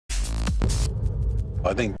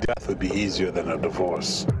I think death would be easier than a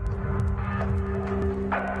divorce.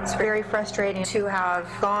 It's very frustrating to have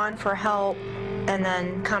gone for help and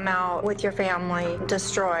then come out with your family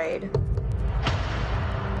destroyed.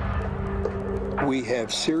 We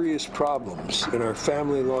have serious problems in our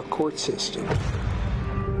family law court system.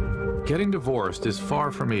 Getting divorced is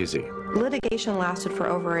far from easy. Litigation lasted for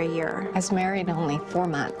over a year. I was married only 4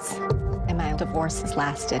 months, and my divorce has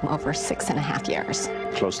lasted over 6.5 years.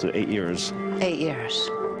 Close to 8 years. 8 years.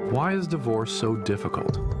 Why is divorce so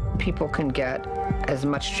difficult? People can get as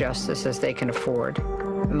much justice as they can afford.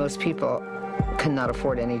 Most people cannot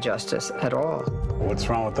afford any justice at all. What's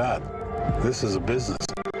wrong with that? This is a business.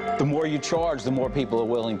 The more you charge, the more people are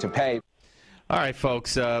willing to pay. All right,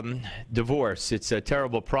 folks, divorce, it's a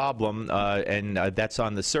terrible problem, and that's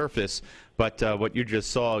on the surface. But what you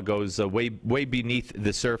just saw goes way beneath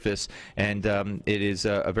the surface, and it is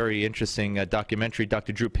a very interesting documentary.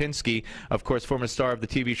 Dr. Drew Pinsky, of course, former star of the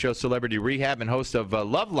TV show Celebrity Rehab and host of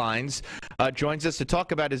Lovelines, joins us to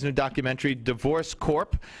talk about his new documentary, Divorce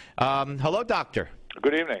Corp. Hello, Doctor.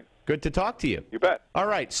 Good evening. Good to talk to you. You bet. All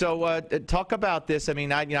right, so talk about this. I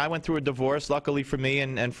mean, I went through a divorce. Luckily for me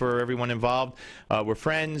and for everyone involved, we're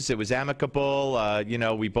friends. It was amicable.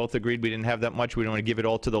 We both agreed we didn't have that much. We don't want to give it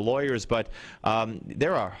all to the lawyers, but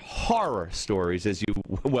there are horror stories, as you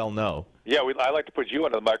well know. Yeah, I like to put you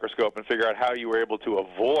under the microscope and figure out how you were able to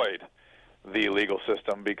avoid the legal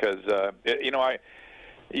system because,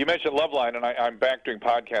 you mentioned Loveline, and I'm back doing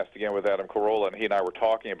podcast again with Adam Carolla, and he and I were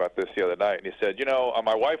talking about this the other night, and he said,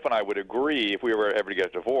 my wife and I would agree if we were ever to get a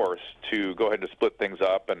divorce to go ahead and split things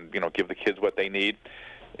up and, give the kids what they need.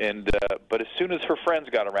 And but as soon as her friends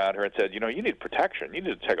got around her and said, you need protection, you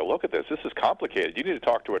need to take a look at this. This is complicated. You need to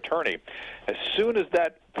talk to an attorney. As soon as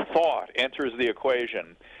that thought enters the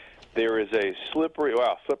equation, there is a slippery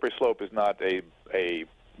slope is not a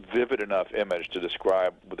vivid enough image to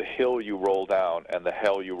describe the hill you roll down and the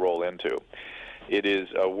hell you roll into. It is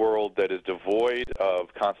a world that is devoid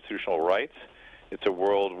of constitutional rights. It's a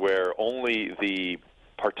world where only the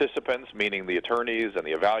participants, meaning the attorneys and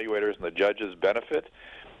the evaluators and the judges, benefit,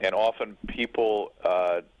 and often people,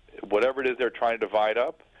 whatever it is they're trying to divide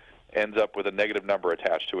up, ends up with a negative number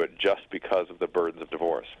attached to it just because of the burdens of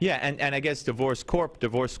divorce. Yeah, and I guess Divorce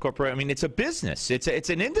Corporate, I mean, it's a business. It's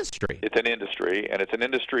an industry. It's an industry, and it's an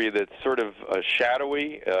industry that's sort of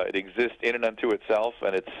shadowy. It exists in and unto itself,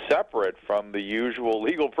 and it's separate from the usual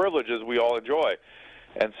legal privileges we all enjoy.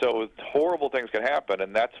 And so horrible things can happen,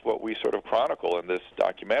 and that's what we sort of chronicle in this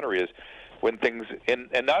documentary is when things, and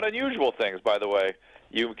not unusual things, by the way,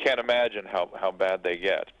 you can't imagine how bad they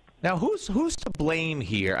get. Now, who's to blame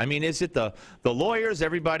here? I mean, is it the lawyers?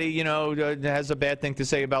 Everybody, has a bad thing to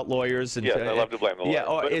say about lawyers. And, yes, I love to blame the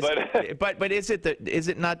lawyers. Yeah, but is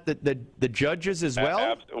it not the judges as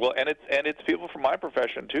well? Well, and it's people from my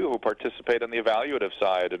profession too who participate on the evaluative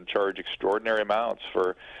side and charge extraordinary amounts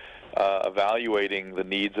for evaluating the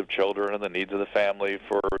needs of children and the needs of the family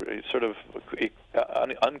for sort of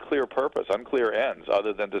an unclear purpose, unclear ends,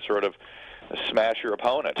 other than to sort of smash your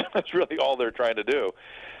opponent. That's really all they're trying to do.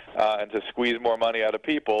 And to squeeze more money out of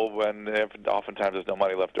people when oftentimes there's no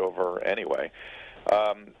money left over anyway.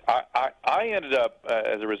 I ended up,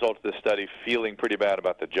 as a result of this study, feeling pretty bad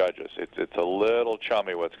about the judges. It's a little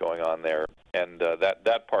chummy what's going on there, and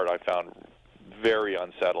that part I found very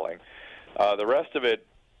unsettling. The rest of it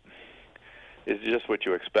is just what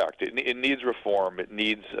you expect. It needs reform. It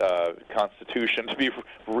needs Constitution to be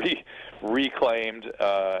reclaimed,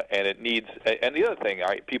 and it needs. And the other thing,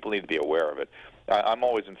 people need to be aware of it. I'm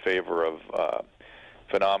always in favor of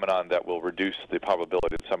phenomenon that will reduce the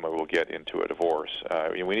probability that someone will get into a divorce.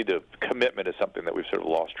 We need commitment is something that we've sort of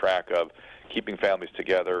lost track of, keeping families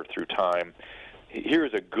together through time.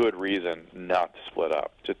 Here's a good reason not to split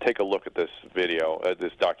up. To take a look at this video,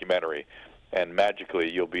 this documentary, and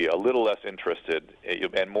magically you'll be a little less interested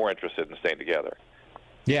and more interested in staying together.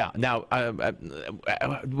 Yeah. Now,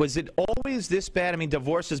 was it always this bad? I mean,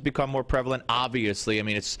 divorce has become more prevalent, obviously. I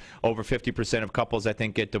mean, it's over 50% of couples, I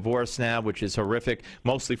think, get divorced now, which is horrific,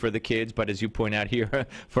 mostly for the kids, but as you point out here,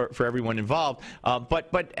 for everyone involved.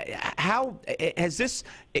 But how has this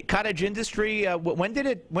cottage industry, when did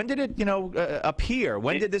it appear?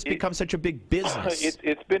 When did this become such a big business?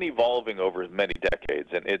 It's been evolving over many decades,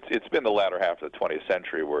 and it's been the latter half of the 20th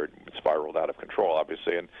century where it spiraled out of control,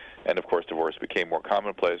 obviously, and of course divorce became more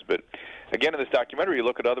commonplace. But again, in this documentary, we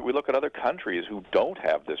look at other countries who don't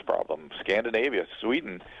have this problem. Scandinavia,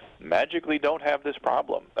 Sweden, magically don't have this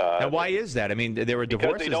problem. And why is that? I mean, there are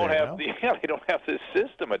divorces because they don't there, they don't have this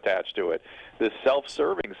system attached to it, this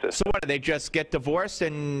self-serving system. So what, do they just get divorced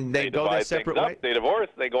and they go their separate ways? They divorce,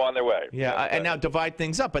 they go on their way. Yeah, and now divide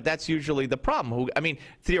things up, but that's usually the problem. I mean,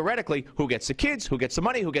 theoretically, who gets the kids, who gets the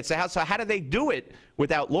money, who gets the house? So how do they do it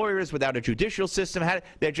without lawyers, without a judicial system?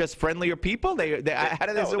 They're just friendlier people? How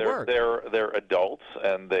does it work? They're adults,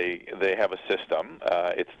 and they have a system.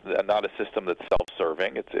 It's not a system that's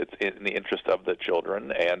self-serving. It's in the interest of the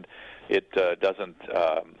children, and it doesn't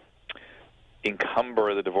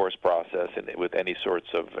encumber the divorce process with any sorts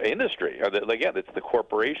of industry. Again, it's the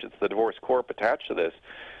corporation, it's the divorce corp attached to this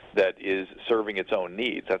that is serving its own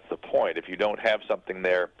needs. That's the point. If you don't have something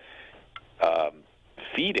there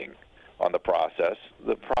feeding on the process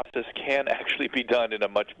can actually be done in a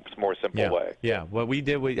much more simple way. Yeah, what we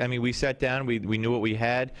did, we sat down, we knew what we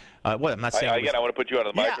had. I'm not saying I want to put you on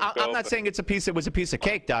the microscope. I'm not saying it was a piece of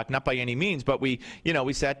cake, Doc, not by any means, but we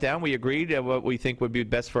sat down, we agreed what we think would be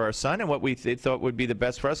best for our son and what we thought would be the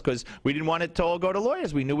best for us, because we didn't want it to all go to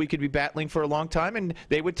lawyers. We knew we could be battling for a long time, and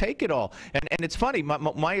they would take it all. And it's funny,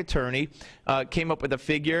 my attorney came up with a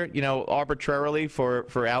figure, arbitrarily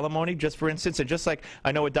for alimony, just for instance, and just like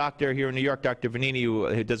I know a doctor here in New York, Dr. Vanini,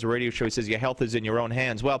 who does a radio show, he says your health is in your own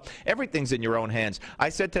hands. Well, everything's in your own hands. I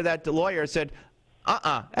said to that lawyer, I said,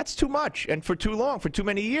 that's too much and for too long, for too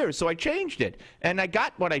many years. So I changed it, and I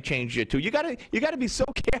got what I changed it to. You gotta be so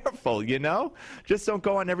careful, Just don't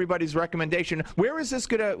go on everybody's recommendation. Where is this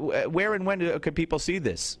where and when could people see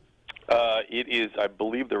this? It is, I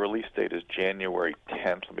believe the release date is January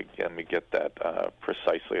 10th. Let me get that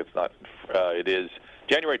precisely. It's not. It is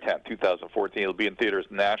January 10th, 2014. It'll be in theaters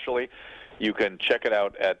nationally. You can check it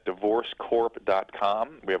out at divorcecorp.com.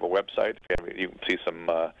 We have a website. You can see some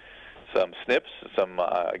snips,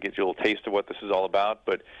 get you a little taste of what this is all about.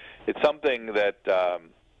 But it's something that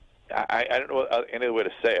I don't know any other way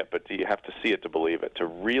to say it, but you have to see it to believe it. To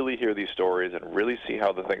really hear these stories and really see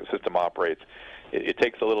how the system operates, it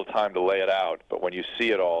takes a little time to lay it out. But when you see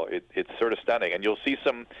it all, it's sort of stunning. And you'll see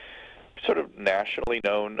some sort of nationally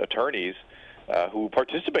known attorneys who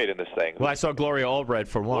participate in this thing. Well, I saw Gloria Allred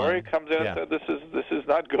for one. Gloria comes in and said, "This is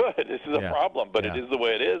not good. This is a problem, but it is the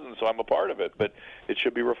way it is, and so I'm a part of it. But it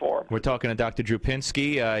should be reformed." We're talking to Dr. Drew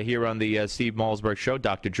Pinsky here on the Steve Malzberg Show.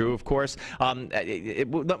 Dr. Drew, of course. One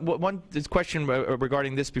question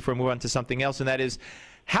regarding this before we move on to something else, and that is,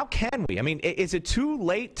 how can we? I mean, is it too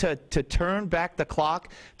late to turn back the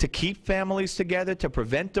clock, to keep families together, to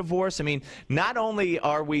prevent divorce? I mean, not only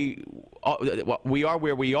are we are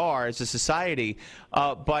where we are as a society,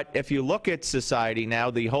 but if you look at society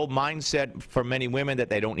now, the whole mindset for many women that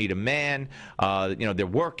they don't need a man, they're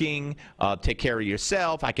working, take care of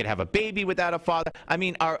yourself, I could have a baby without a father. I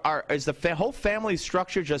mean, is the whole family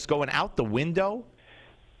structure just going out the window?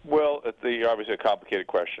 Well, it's obviously a complicated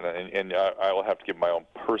question, and I will have to give my own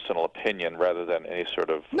personal opinion rather than any sort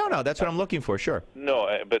of... No, that's what I'm looking for, sure. No,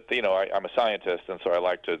 but, I'm a scientist, and so I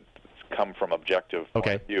like to come from objective point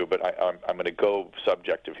of view, but I'm going to go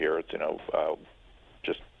subjective here. It's,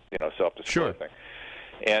 just, self-disclosing. Sure.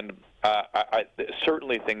 And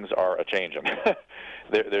certainly things are a-changing.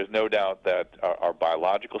 There's no doubt that our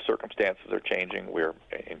biological circumstances are changing. We're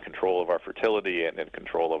in control of our fertility and in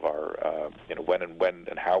control of our, when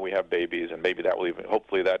and how we have babies, and maybe that will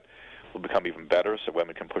hopefully that will become even better, so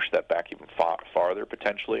women can push that back even farther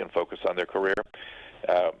potentially and focus on their career.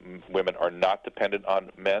 Women are not dependent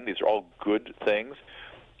on men. These are all good things.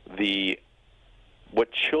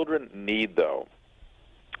 What children need, though,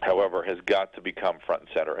 however, has got to become front and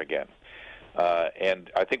center again.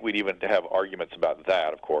 And I think we'd even have arguments about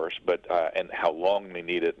that, of course, but and how long they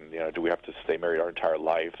need it, and do we have to stay married our entire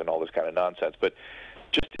life and all this kind of nonsense. But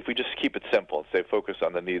if we just keep it simple and stay focused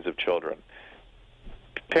on the needs of children,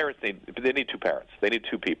 parents need two parents. They need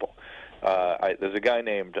two people. There's a guy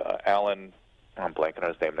named Alan, I'm blanking on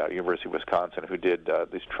his name now, University of Wisconsin, who did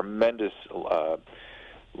these tremendous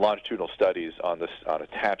longitudinal studies on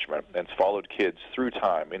attachment and followed kids through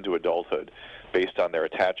time into adulthood based on their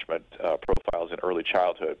attachment profiles in early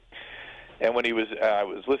childhood. And when I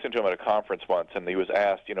was listening to him at a conference once, and he was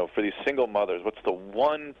asked, for these single mothers, what's the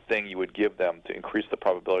one thing you would give them to increase the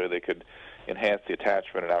probability they could enhance the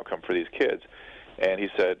attachment and outcome for these kids? And he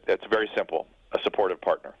said, it's very simple, a supportive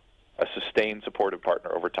partner, a sustained supportive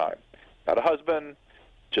partner over time. Not a husband,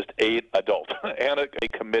 just an adult, and a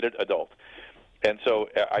committed adult. And so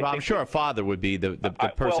I'm sure a father would be the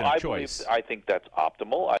person of choice. I think that's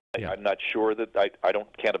optimal. I'm not sure that I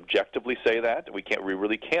can't objectively say that. We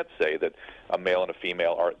really can't say that a male and a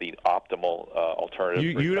female are the optimal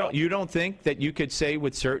alternative. You don't think that you could say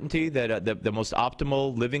with certainty that the most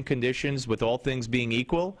optimal living conditions, with all things being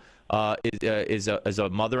equal, is a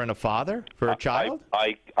mother and a father for a child?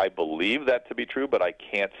 I believe that to be true, but I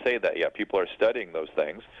can't say that yet. People are studying those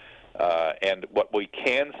things. And what we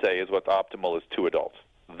can say is what's optimal is 2 adults.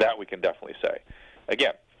 That we can definitely say.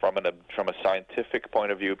 Again, from a scientific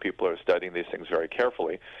point of view, people are studying these things very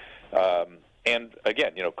carefully. And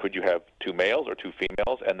again, could you have 2 males or 2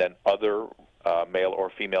 females, and then other male or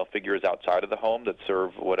female figures outside of the home that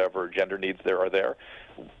serve whatever gender needs there are there?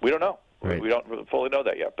 We don't know. Right. We don't fully know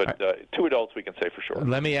that yet, but 2 adults we can say for sure.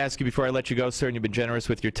 Let me ask you before I let you go, sir, and you've been generous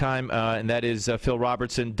with your time, and that is Phil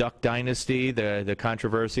Robertson, Duck Dynasty, the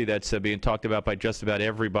controversy that's being talked about by just about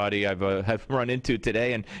everybody I've run into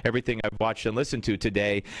today, and everything I've watched and listened to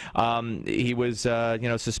today. He was,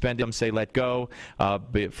 suspended, some say let go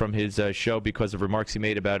from his show because of remarks he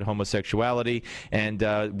made about homosexuality, and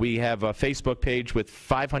we have a Facebook page with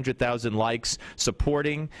 500,000 likes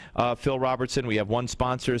supporting Phil Robertson. We have one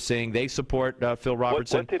sponsor saying they support Phil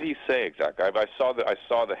Robertson. What did he say exactly? I saw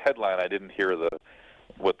the headline. I didn't hear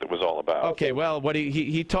what it was all about. Okay, well, what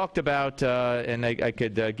he talked about, and I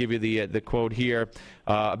could give you the quote here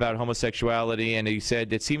about homosexuality, and he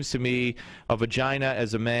said, "It seems to me a vagina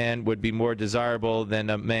as a man would be more desirable than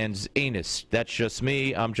a man's anus. That's just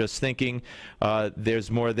me. I'm just thinking.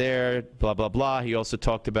 There's more there, blah, blah, blah." He also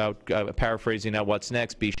talked about, paraphrasing now, what's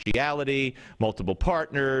next, bestiality, multiple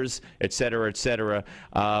partners, et cetera, et cetera.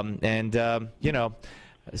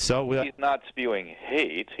 So he's not spewing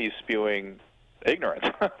hate. He's spewing ignorance,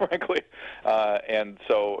 frankly, and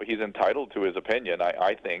so he's entitled to his opinion.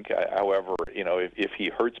 I think. However, if he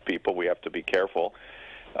hurts people, we have to be careful.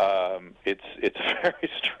 It's a very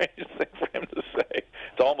strange thing for him to say.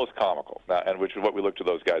 It's almost comical, and which is what we look to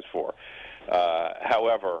those guys for.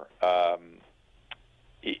 However,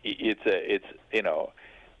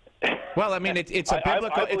 Well, I mean, it's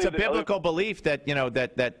a biblical belief that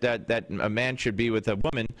that a man should be with a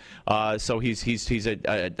woman. So he's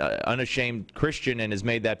an unashamed Christian and has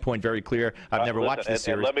made that point very clear. I've never watched this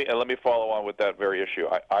series. And let me follow on with that very issue.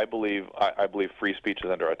 I believe free speech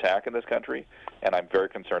is under attack in this country, and I'm very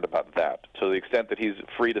concerned about that. To the extent that he's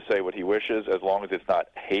free to say what he wishes, as long as it's not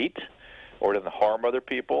hate or doesn't harm other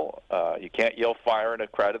people. You can't yell fire in a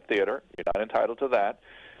crowded theater. You're not entitled to that.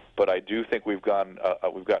 But I do think we've become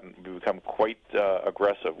quite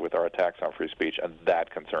aggressive with our attacks on free speech, and that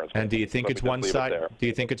concerns me. And do you think it's one-sided? Do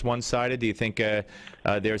you think it's one-sided? Do you think there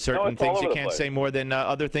are certain things you can't say more than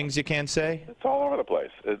other things you can't say? It's all over the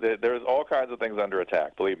place. There's all kinds of things under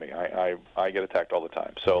attack. Believe me, I get attacked all the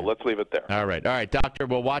time. So let's leave it there. All right, Doctor.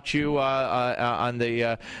 We'll watch you on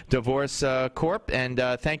the Divorce Corp, and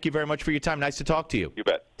thank you very much for your time. Nice to talk to you. You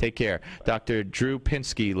bet. Take care. Dr. Drew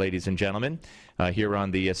Pinsky, ladies and gentlemen, here on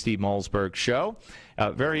the Steve Malzberg Show.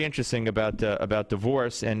 Very interesting about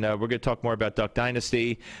divorce, and we're going to talk more about Duck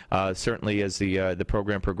Dynasty. Certainly, as the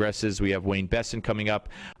program progresses, we have Wayne Besson coming up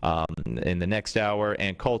in the next hour,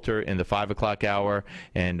 and Coulter in the 5 o'clock hour,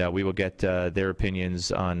 and we will get their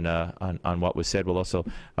opinions on what was said. We'll also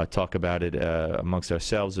talk about it amongst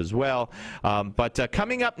ourselves as well. But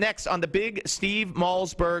coming up next on the big Steve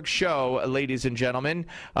Malzberg Show, ladies and gentlemen,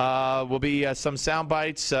 will be some sound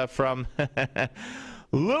bites from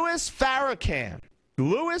Louis Farrakhan.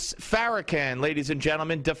 Louis Farrakhan, ladies and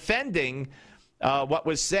gentlemen, defending what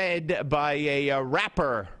was said by a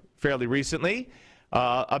rapper fairly recently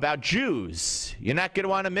about Jews. You're not going to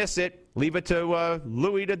want to miss it. Leave it to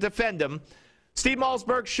Louis to defend him. Steve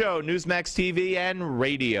Malzberg Show, Newsmax TV and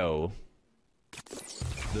radio.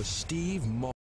 The Steve